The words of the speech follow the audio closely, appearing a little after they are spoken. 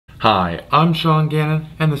Hi, I'm Sean Gannon,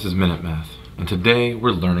 and this is Minute Math. And today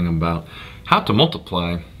we're learning about how to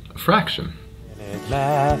multiply a fraction. Minute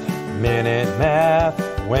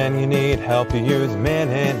Math. When you need help, you use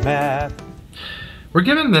Minute Math. We're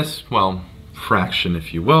given this, well, fraction,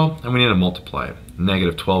 if you will, and we need to multiply it.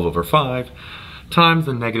 Negative 12 over 5 times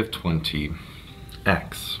the negative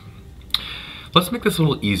 20x. Let's make this a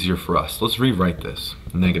little easier for us. Let's rewrite this.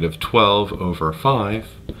 Negative 12 over 5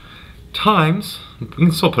 times, we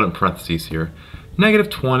can still put in parentheses here, negative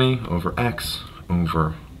 20 over x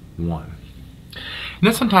over 1. And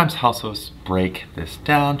this sometimes helps us break this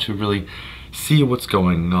down to really see what's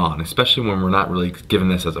going on, especially when we're not really given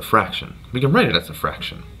this as a fraction. We can write it as a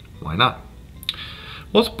fraction. Why not?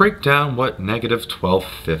 Well, let's break down what negative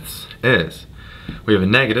 12/5 is. We have a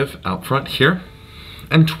negative out front here,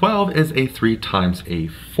 and 12 is a 3 times a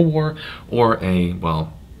 4, or a,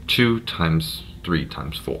 well, 2 times 3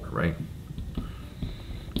 times 4, right?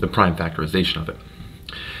 The prime factorization of it.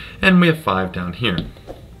 And we have 5 down here.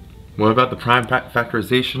 What about the prime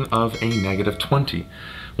factorization of a negative 20?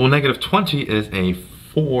 Well, negative 20 is a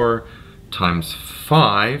 4 times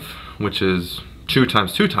 5, which is 2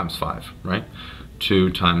 times 2 times 5, right? 2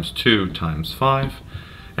 times 2 times 5.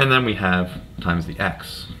 And then we have times the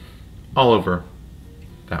x all over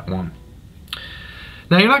that one.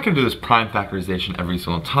 Now, you're not going to do this prime factorization every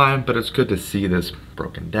single time, but it's good to see this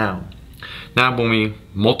broken down. Now, when we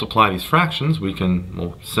multiply these fractions,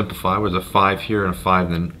 we'll simplify with a 5 here and a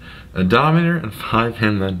 5 in the denominator and 5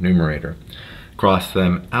 in the numerator. Cross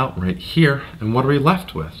them out right here, and what are we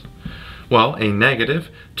left with? Well, a negative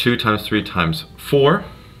 2 times 3 times 4,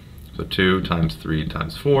 so 2 times 3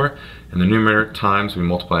 times 4, and the numerator times, we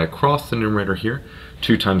multiply across the numerator here,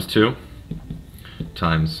 2 times 2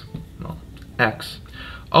 times, well, x,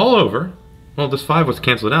 all over, well, this 5 was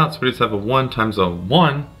canceled out, so we just have a 1 times a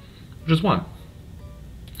 1, which is 1.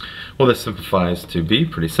 Well, this simplifies to be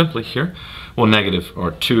pretty simply here. Well, negative,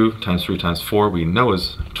 or 2 times 3 times 4, we know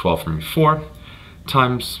is 12 from before,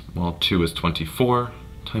 times, well, 2 is 24,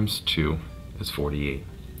 times 2 is 48.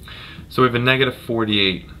 So we have a negative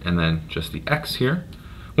 48, and then just the x here.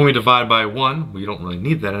 When we divide by 1, we don't really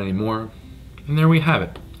need that anymore, and there we have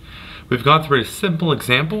it. We've gone through a simple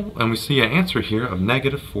example, and we see an answer here of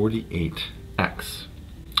negative 48x.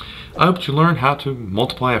 I hope you learned how to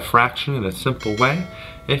multiply a fraction in a simple way.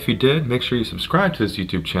 If you did, make sure you subscribe to this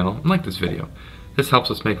YouTube channel and like this video. This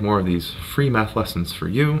helps us make more of these free math lessons for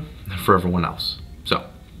you and for everyone else. So,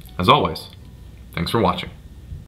 as always, thanks for watching.